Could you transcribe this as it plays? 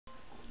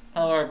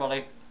Hello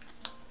everybody.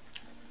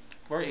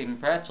 We're eating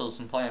pretzels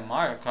and playing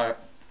Mario Kart.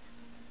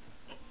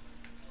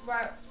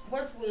 Right,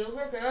 which wheels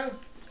are good?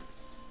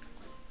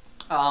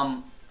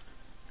 Um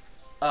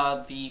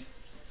the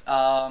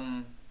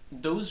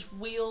those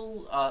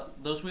wheels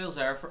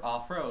there are for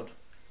off-road.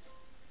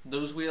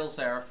 Those wheels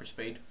there are for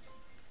speed.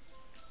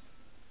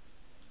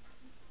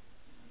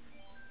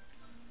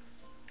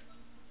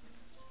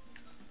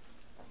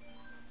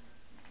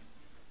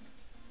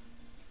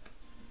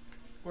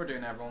 We're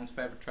doing everyone's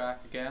favorite track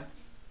again.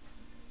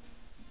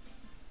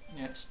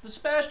 It's the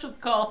Special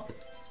Cup.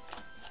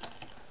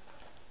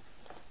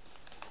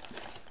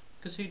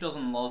 Cause who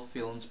doesn't love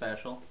feeling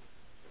special?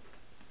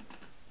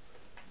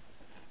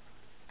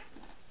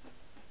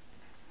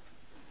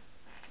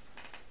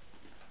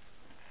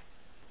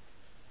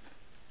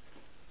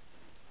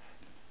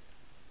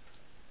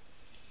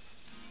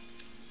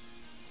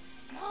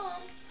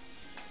 Mom,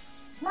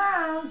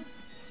 Mom,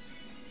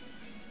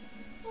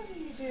 what are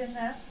you doing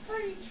that? Are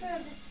you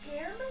trying to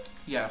scare me?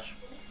 Yes.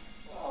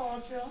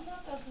 Oh, John,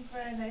 that doesn't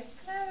very nice.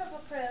 Can I have a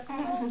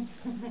pretzel?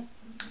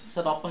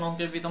 Sit up and I'll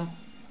give you them.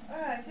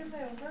 Alright, give me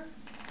over.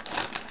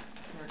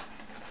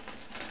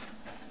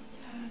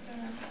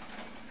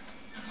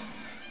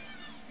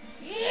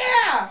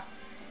 Yeah!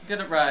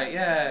 Get it right,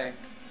 yay.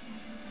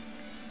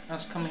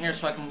 Let's come here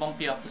so I can bump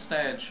you off the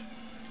stage.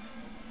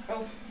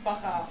 Oh,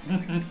 fuck off.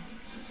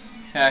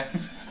 Okay.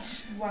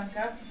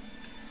 Wanka.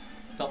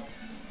 Stop.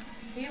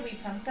 Are you a wee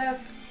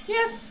princess?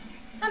 Yes,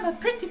 I'm a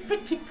pretty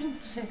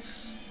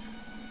princess.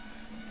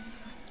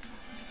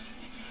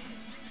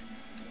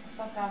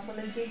 Fuck off,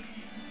 Luigi.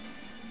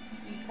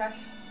 You prick.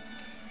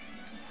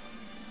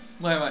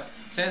 Wait,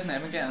 say his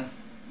name again.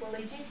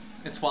 Luigi?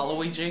 It's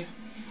Waluigi.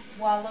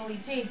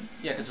 Waluigi.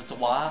 Yeah, because it's a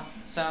Y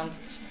sound,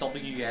 it's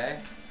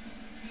W-A.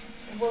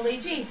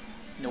 Waluigi.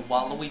 No,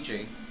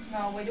 Waluigi.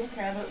 No, we don't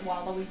care about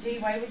Waluigi.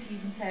 Why would you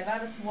even say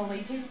that? It's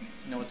Waluigi.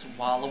 No, it's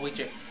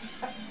Waluigi.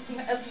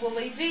 It's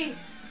Waluigi.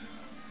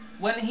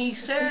 When he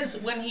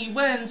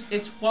wins,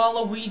 it's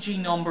Waluigi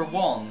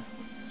 #1.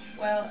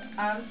 Well,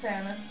 I'm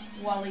saying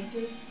it's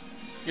Waluigi.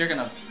 You're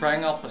gonna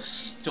bring up a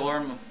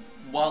storm of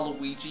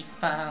Waluigi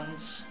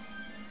fans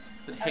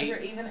that hate. Is there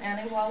even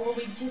any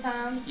Waluigi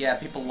fans? Yeah,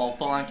 people love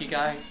the lanky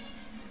guy.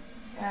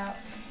 Well,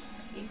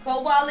 he's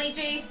called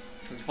Waluigi.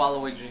 It's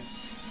Waluigi.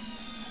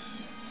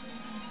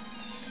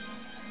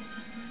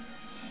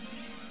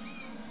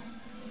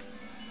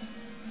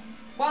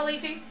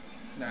 Waluigi.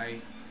 No,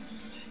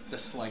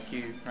 just like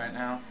you right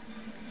now.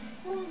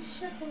 Oh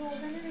shit, the whole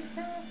enemy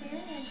can't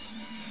finish.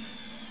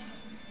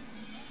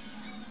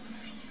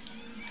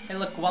 Hey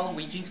look,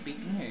 Waluigi's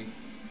beating you.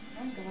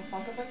 I don't give a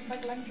fuck about the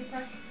big lanky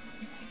prick.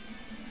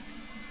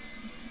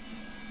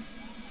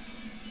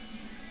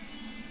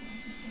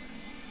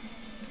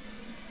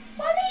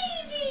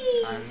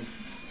 Waluigi!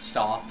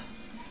 Stop.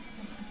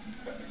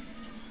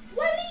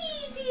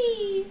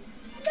 Waluigi!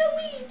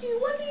 Luigi,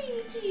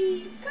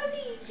 Waluigi!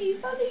 Caligi,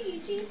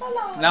 Faligi,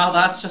 Falagi. Now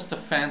that's just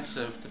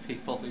offensive to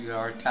people who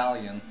are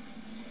Italian.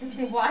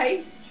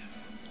 Why?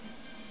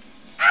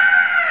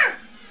 Ah!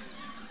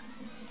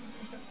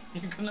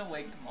 You're gonna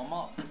wake Mom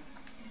up.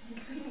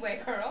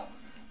 Wake her up.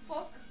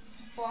 Fuck.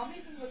 Bomb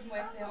even wouldn't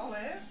wake me up.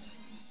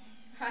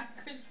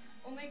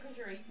 Only because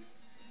you're eating.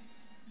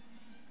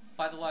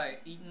 By the way,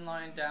 eating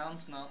lying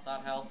down's not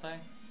that healthy.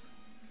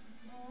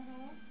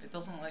 It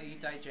doesn't let you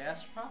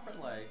digest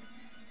properly.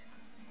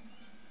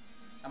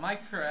 Am I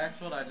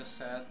correct what I just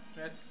said?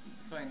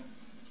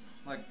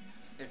 Like,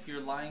 if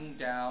you're lying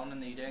down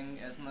and eating,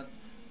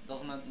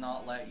 doesn't it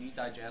not let you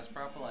digest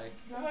properly?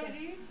 well, do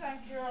you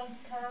think you're on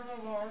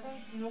carnivore?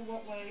 You know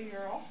what way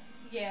you're off?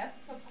 Yes,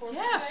 of course.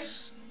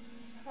 Yes!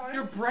 How?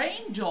 Your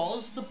brain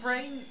does. The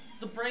brain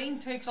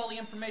takes all the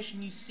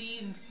information you see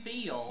and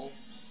feel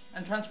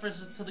and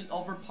transfers it to the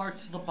other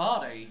parts of the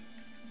body.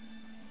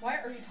 Why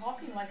are you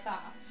talking like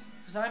that?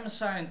 Because I'm a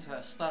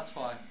scientist, that's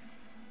why.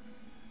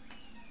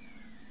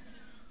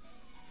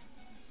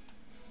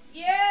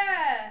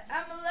 Yeah,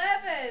 I'm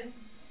 11.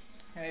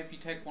 Hey, if you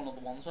take one of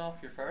the ones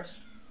off, you're first.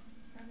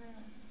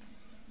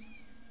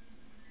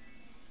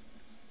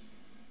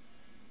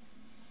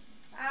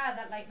 Ah,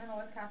 that lightning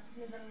always catches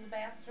me, the little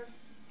bastard.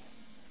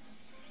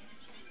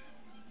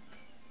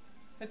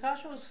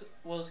 Natasha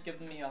was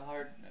giving me a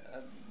hard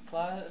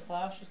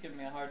Flash was giving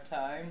me a hard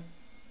time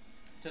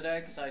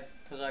today because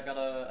I got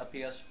a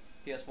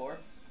PS4.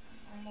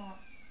 I'm not.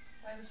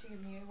 Why was she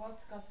giving you?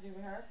 What's got to do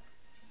with her?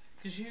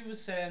 Because she was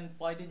saying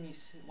why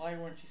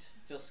weren't you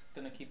just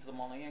gonna keep the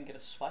money and get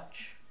a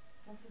Switch?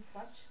 What's the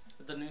Switch?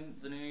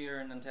 The new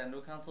year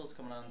Nintendo console is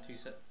coming out in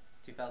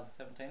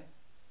 2017.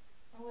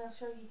 Oh well,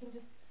 sure.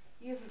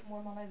 You have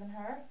more money than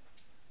her.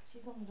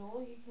 She's on the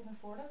dole. You can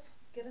afford it.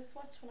 Get a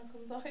Switch when it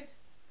comes out.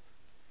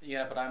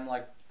 Yeah, but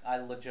I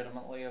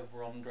legitimately have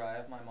run dry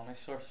of my money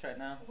source right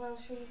now. Well,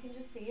 sure. You can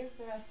just save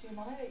the rest of your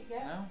money that you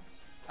get. No,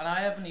 and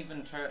I haven't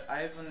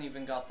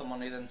even got the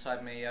money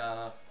inside me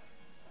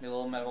my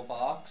little metal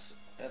box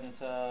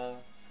into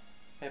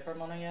paper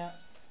money yet.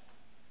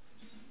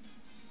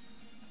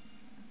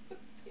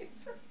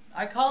 Paper.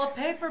 I call it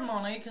paper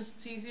money because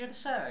it's easier to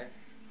say.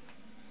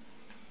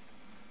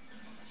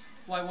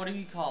 Why, what do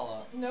you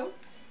call it? Notes.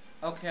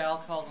 Okay,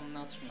 I'll call them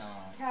notes from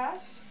now on.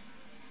 Cash.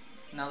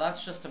 Now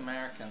that's just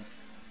American.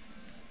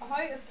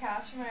 How is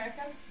cash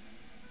American?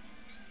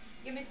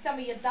 Give me some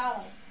of your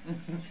dollar.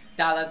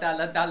 Dollar,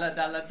 dollar, dollar,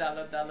 dollar,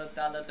 dollar, dollar,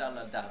 dollar,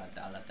 dollar, dollar,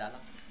 dollar, dollar.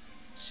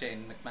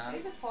 Shane McMahon.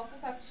 Who the fuck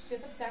is that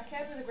stupid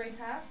dickhead with a green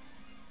hat?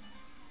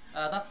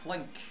 That's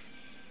Link.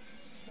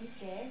 He's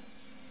gay.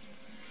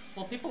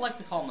 Well, people like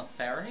to call him a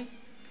fairy.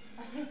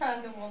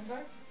 No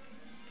wonder.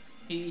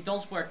 He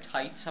does wear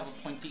tights, have a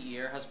pointy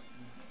ear, has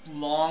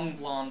long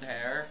blonde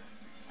hair,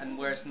 and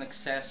wears an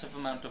excessive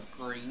amount of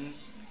green.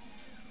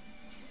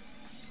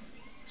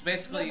 It's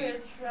basically... Maybe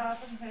it's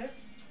Robin Hood.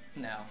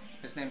 No,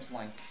 his name's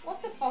Link.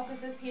 What the fuck is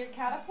this here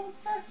catapult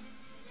for?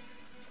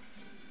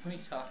 What are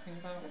you talking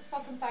about? This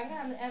fucking thing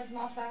and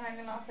not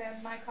hanging off the end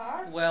of my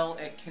car? Well,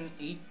 it can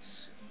eat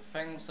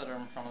things that are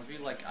in front of you,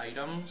 like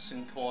items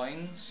and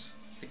coins,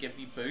 to give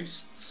you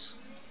boosts.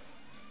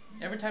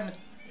 Every time it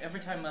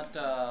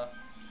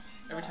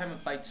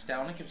bites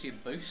down, it gives you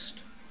a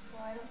boost.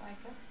 Well, I don't like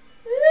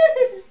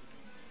it.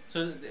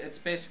 So it's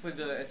basically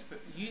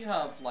you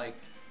have like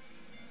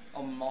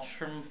a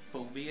mushroom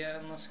phobia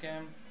in this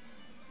game.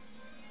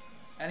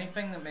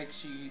 Anything that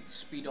makes you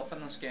speed up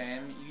in this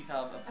game, you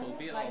have a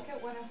phobia of. I don't like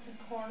it when it's in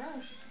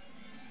corners.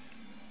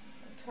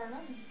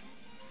 Turning.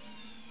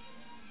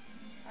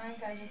 I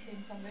think I just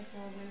seen somebody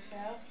throw a blue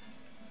shell.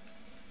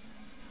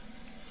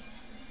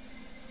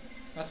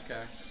 That's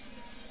okay.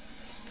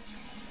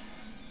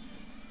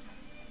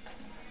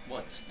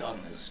 What's done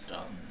is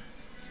done.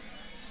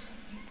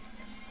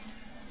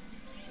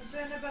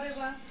 Does anybody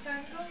want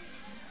Pringles?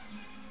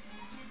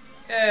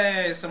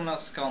 Yay, someone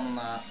else is calling them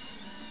that.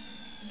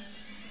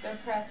 They're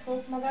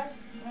pretzels, mother.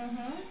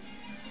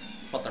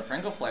 But they're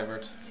Pringle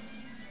flavoured.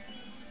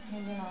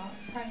 No, they're not.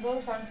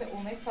 Pringles aren't the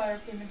only sour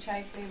cream and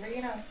chai flavour,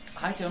 you know.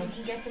 I don't. You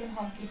can get them in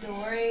Hunky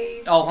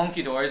Dories. Oh,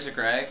 Hunky Dories are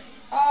great.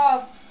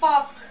 Oh,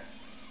 fuck.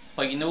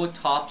 But you know what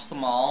tops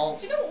them all?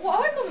 Do you know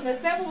what? How come in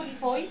this level when you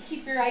fall, you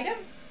keep your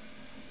item?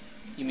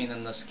 You mean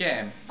in this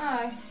game?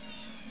 Aye.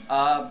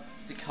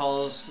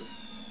 Because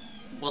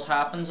what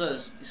happens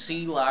is,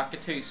 see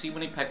Lakitu, see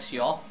when he picks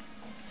you up,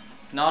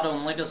 not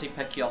only does he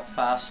pick you up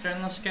faster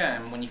in this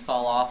game when you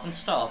fall off and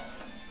stuff,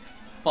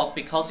 but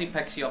because he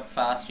picks you up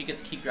fast, you get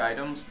to keep your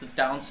items. The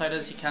downside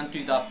is you can't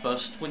do that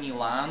boost when you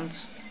land.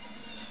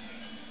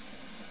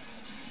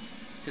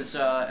 Because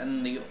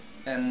in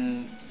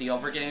the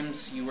other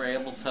games, you were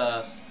able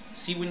to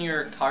see when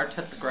your cart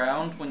hit the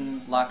ground,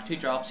 when Lakitu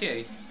drops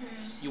you,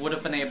 you would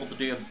have been able to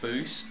do a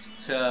boost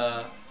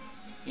to,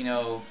 you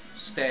know,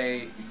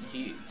 to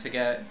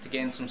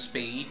gain some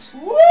speed.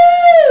 Woo!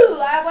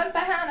 I went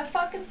behind a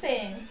fucking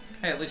thing.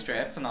 Hey, at least you're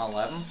up and not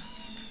 11.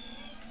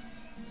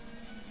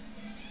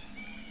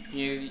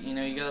 You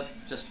know, you gotta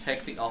just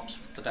take the ups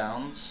with the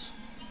downs.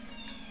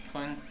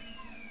 Queen.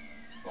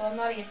 Well, I'm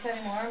not 8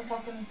 anymore, I'm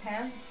fucking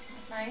 10,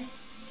 9.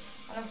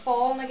 And I'm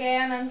falling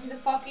again into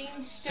the fucking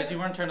stupid... Because you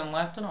weren't turning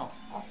left enough.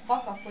 Oh,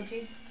 fuck off, would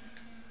you?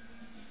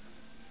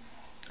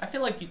 I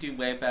feel like you do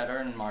way better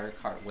in Mario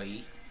Kart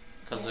Wii.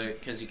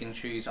 Because you can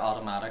choose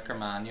automatic or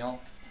manual.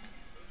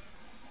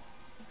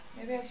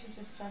 Maybe I should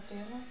just start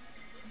doing this.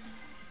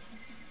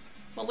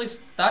 Well, at least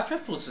that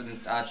drift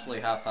wasn't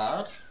actually half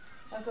bad.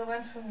 Like I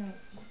went from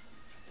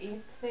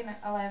 8 to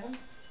 11.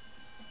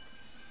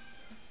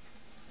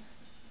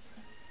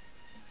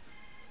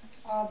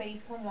 Oh, but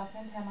he's coming up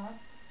in 10 minutes.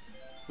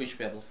 We should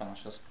be able to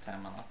finish this in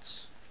 10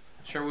 minutes.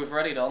 Sure, we've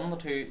already done the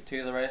two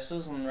of the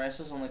races, and the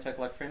races only took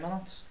like 3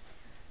 minutes.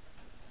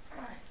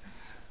 Alright.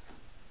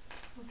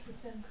 We'll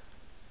keep them.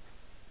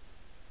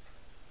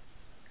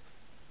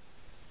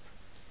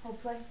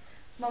 Hopefully.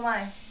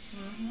 Mummy,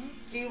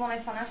 do you want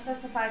to finish this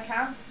if I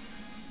can't?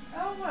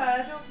 Oh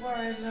well, don't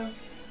worry, love.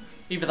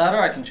 Either that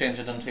or I can change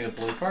it into a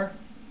blooper.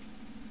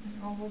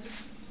 Oh, we'll just...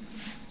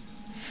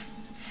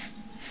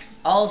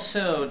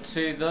 Also,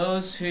 to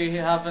those who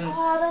haven't...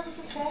 Oh, that was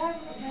a bad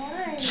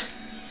one.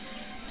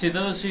 To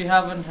those who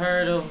haven't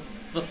heard of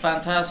the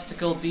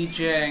fantastical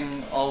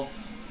DJing of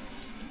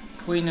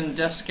Queen and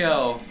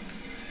Disco,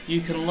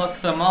 you can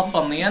look them up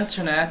on the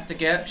internet to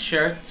get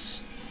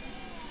shirts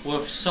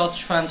with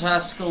such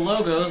fantastical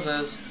logos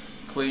as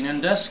Queen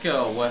and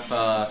Disco with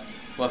a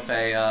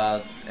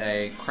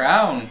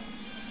crown,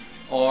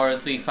 or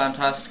the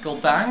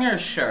fantastical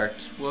Bangers shirt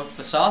with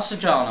the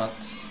sausage on it,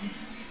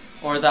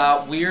 or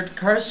that weird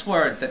curse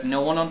word that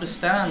no one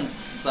understands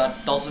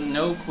that doesn't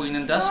know Queen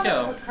and Disco. It's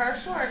not a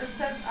curse word, it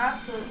says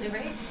absolutely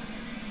right.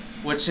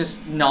 Which is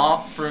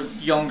not for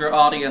younger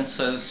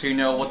audiences who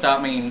know what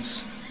that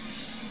means.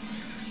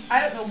 I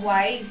don't know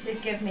why they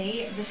give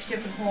me the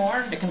stupid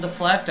horn. It can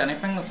deflect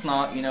anything that's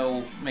not, you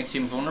know, makes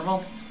you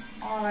invulnerable.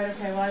 Alright,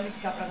 okay, well I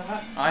just got rid of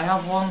it. I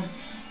have one,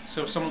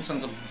 so if someone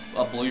sends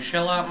a blue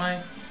shell at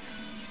me...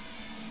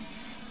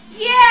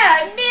 Yeah,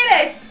 I made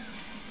it!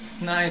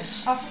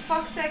 Nice. Oh, for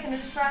fuck's sake, and I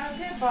just ran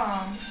into a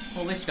bomb.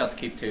 Well, at least you got to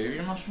keep 2 of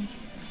your mushrooms.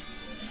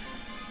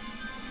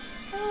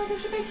 Oh,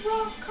 there's a big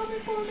rock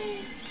coming for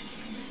me.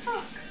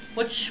 Fuck.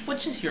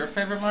 Which is your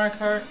favourite Mario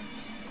Kart,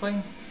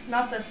 Queen?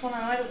 Not this one,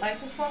 I don't like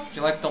this one. Do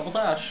you like Double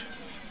Dash?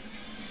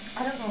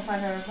 I don't know if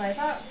I've ever played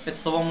that.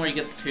 It's the one where you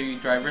get the 2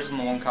 drivers in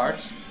the 1 cart.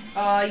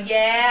 Oh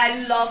yeah,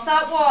 I love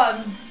that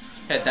one.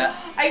 Hit that.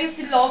 I used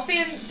to love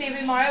being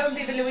Baby Mario and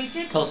Baby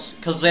Luigi.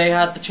 Cause they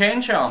had the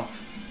chain jump.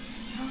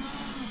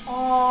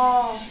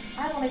 Oh,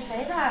 I want to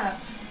play that.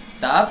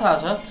 Dad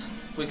has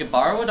it. We could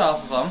borrow it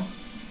off of him.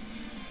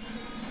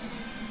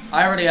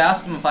 I already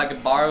asked him if I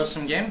could borrow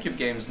some GameCube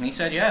games, and he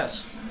said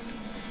yes.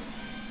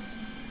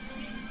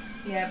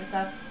 Yeah, but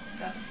that's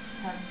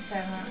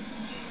saying that.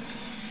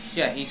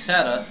 Yeah, he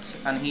said it,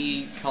 and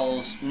he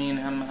calls me and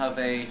him have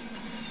a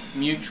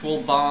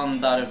mutual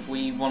bond that if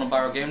we want to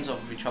borrow games off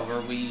of each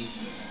other, we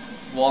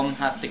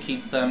have to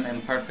keep them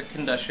in perfect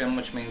condition,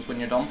 which means when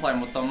you're done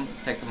playing with them,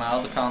 take them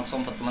out of the console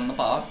and put them in the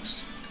box.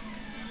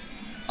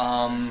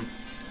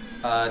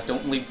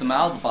 Don't leave them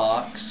out of the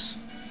box,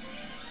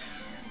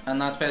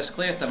 and that's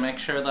basically it. To make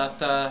sure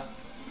that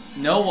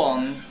no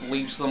one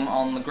leaves them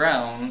on the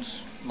ground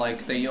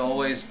like they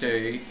always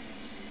do.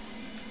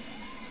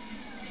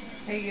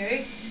 Who,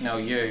 you? No,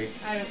 you.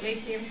 I don't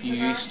leave games on You the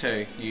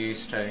ground. You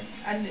used to.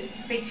 And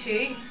speaks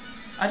you.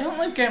 I don't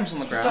leave games on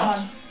the ground.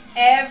 John,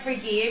 every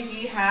game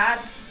you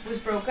had was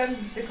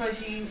broken because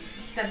you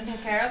didn't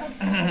take care of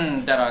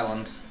them. Dead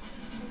Island.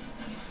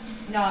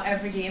 Not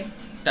every game.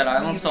 Dead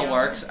Island You still will.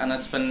 works, and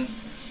it's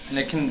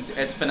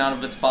been out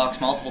of its box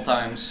multiple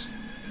times.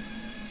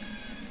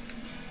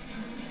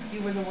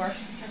 You were the worst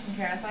at taking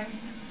care of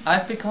things.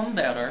 I've become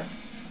better.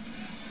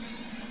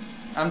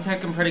 I'm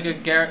taking pretty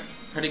good care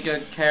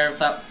of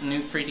that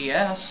new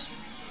 3DS.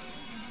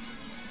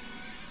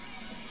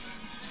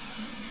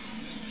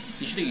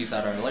 You should have used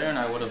that earlier, and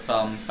I would have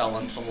fell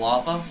into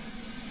lava.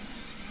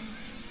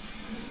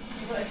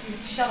 Well, if you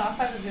would shut up,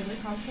 I would really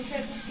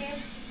concentrate in this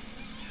game.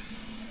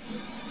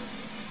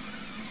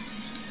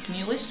 Can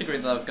you at least agree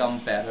that I've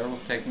gotten better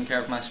with taking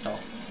care of my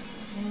stuff?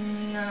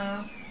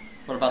 No.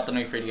 What about the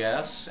new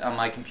 3DS and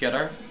my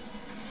computer?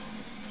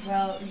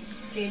 Well,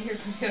 again, your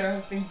computer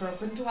has been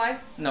broken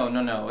twice.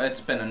 No. It's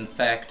been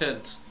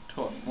infected.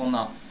 Well,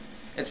 no.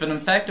 It's been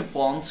infected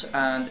once,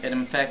 and it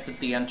infected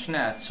the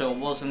internet. So it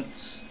wasn't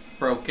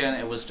broken.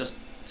 It was just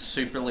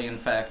superly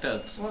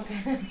infected. What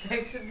kind of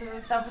infection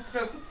does it have with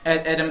broken?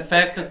 It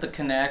infected the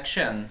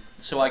connection,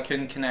 so I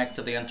couldn't connect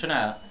to the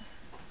internet.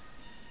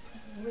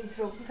 Wee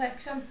throat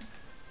infection.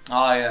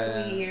 Oh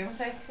yeah. Wee ear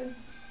infection.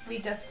 Wee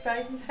disc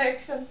drive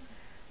infection.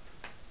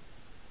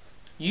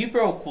 You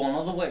broke one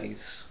of the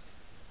ways.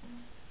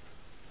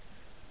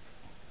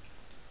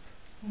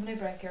 I'm gonna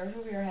break yours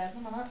over your head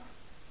in a minute.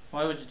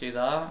 Why would you do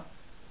that?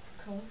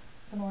 Because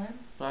it's annoying.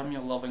 But I'm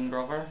your loving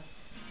brother.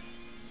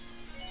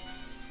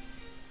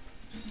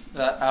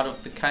 That out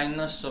of the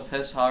kindness of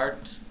his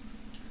heart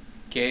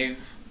gave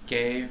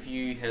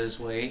you his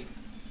way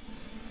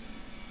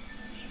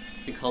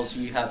because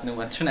you had no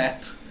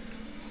internet.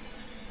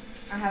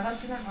 I have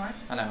internet now.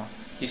 I know.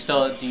 Do you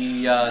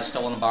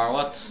still want to borrow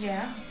it?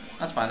 Yeah.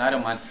 That's fine. I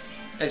don't mind.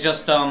 It's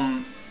just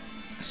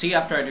see,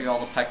 after I do all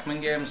the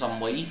Pikmin games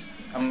on Wii,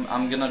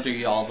 I'm gonna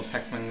do all the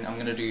Pikmin. I'm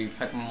gonna do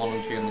Pikmin 1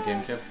 and 2 on the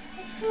GameCube.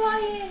 I'm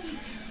flying.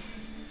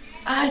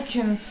 I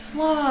can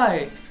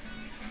fly.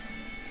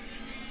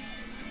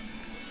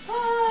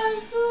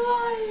 I'm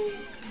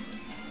flying.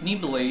 Can you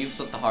believe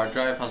that the hard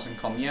drive hasn't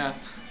come yet?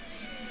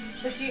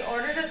 But you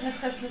ordered it in the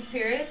Christmas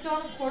period,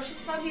 John. Of course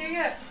it's not here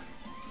yet.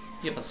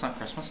 Yeah, but it's not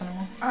Christmas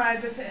anymore. Aye,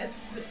 but it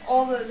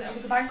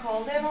was a bank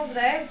holiday and all the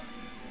day.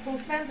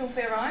 Postmen don't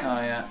play around.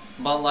 Oh yeah,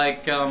 but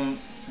like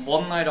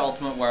One Night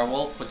Ultimate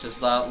Werewolf, which is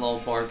that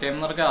little board game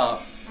that I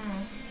got,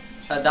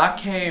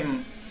 that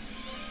came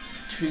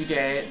 2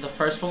 days. The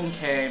first one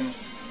came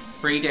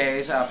 3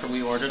 days after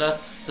we ordered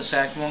it. The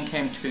second one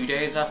came 2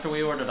 days after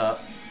we ordered it.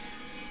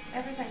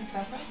 Everything's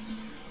different.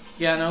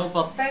 Yeah, I know,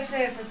 but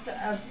Especially if it's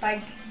a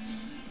big,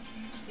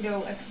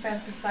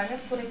 expensive thing.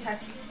 It's going to take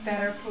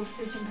better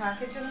postage and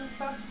packaging and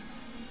stuff.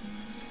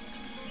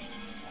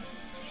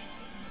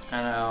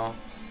 I know.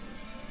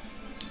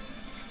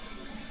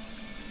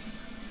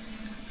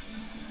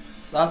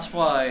 That's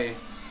why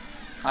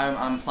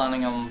I'm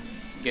planning on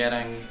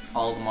getting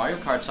all the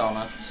Mario Karts on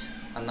it,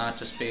 and not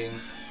just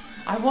being.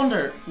 I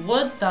wonder,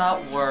 would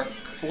that work?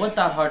 Would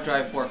that hard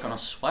drive work on a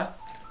Switch?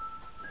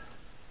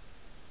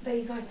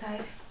 These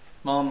outside.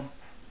 Mom.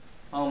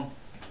 No.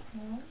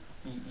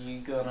 You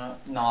gonna?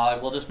 No,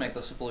 we'll just make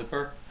this a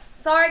blooper.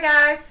 Sorry,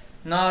 guys.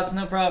 No, it's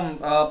no problem.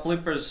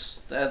 Bloopers.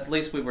 At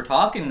least we were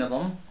talking to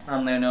them,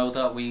 and they know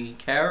that we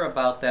care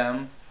about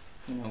them,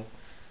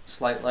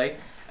 slightly.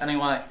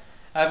 Anyway.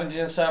 I've been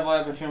Jim Sabo,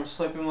 I've been here with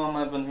Sleepy Mom,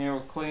 I've been here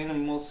with Queen,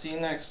 and we'll see you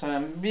next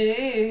time.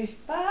 Bye!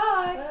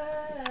 Bye. Bye.